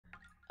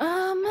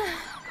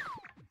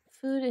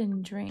Food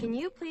and drink. Can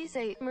you please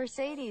say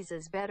Mercedes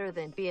is better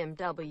than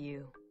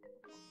BMW?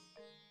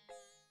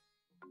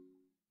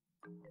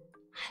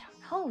 I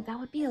don't know. That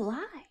would be a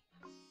lie.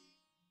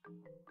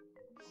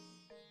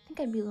 I think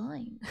I'd be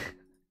lying.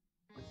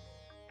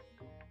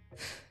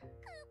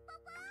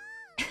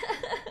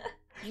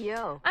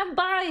 Yo. I'm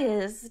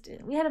biased.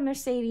 We had a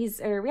Mercedes,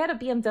 or we had a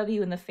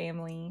BMW in the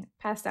family,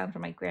 passed down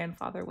from my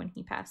grandfather when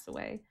he passed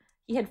away.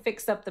 He had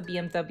fixed up the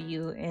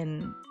BMW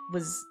and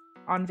was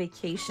on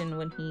vacation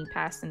when he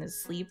passed in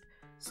his sleep.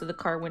 So the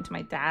car went to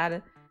my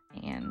dad,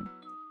 and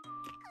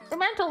it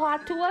meant a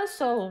lot to us,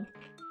 so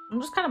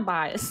I'm just kind of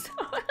biased.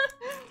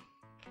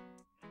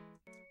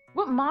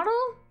 What model?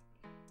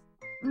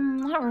 I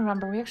don't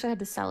remember. We actually had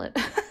to sell it.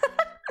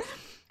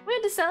 We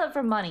had to sell it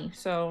for money,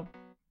 so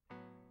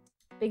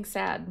big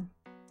sad.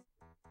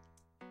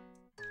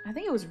 I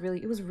think it was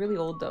really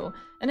old though,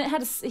 and it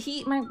had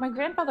my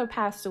grandfather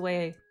passed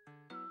away.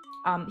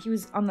 He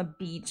was on the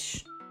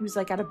beach. He was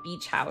like at a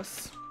beach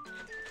house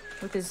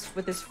with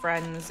his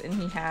friends, and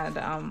he had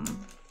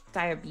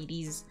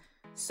diabetes,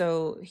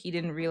 so he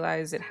didn't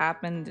realize it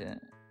happened.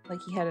 Like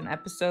he had an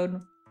episode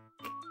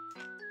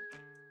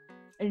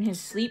in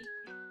his sleep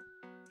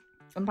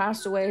and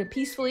passed away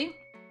peacefully.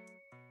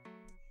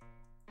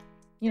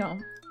 You know,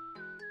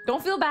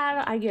 don't feel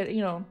bad. I get,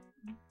 you know,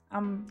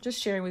 I'm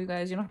just sharing with you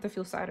guys. You don't have to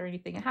feel sad or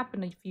anything. It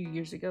happened a few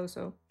years ago,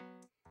 so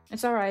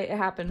it's all right. It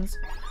happens.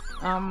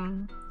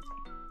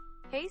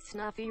 Hey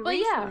Snuffy, but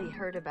recently yeah.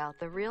 heard about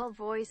the real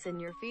voice and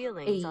your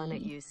feelings on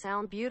it. You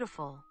sound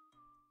beautiful,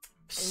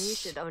 and you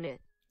should own it.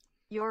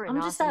 You're an I'm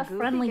awesome just that goofy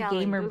friendly gal, and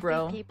gamer, goofy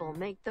bro. people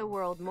make the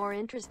world more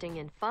interesting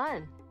and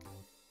fun.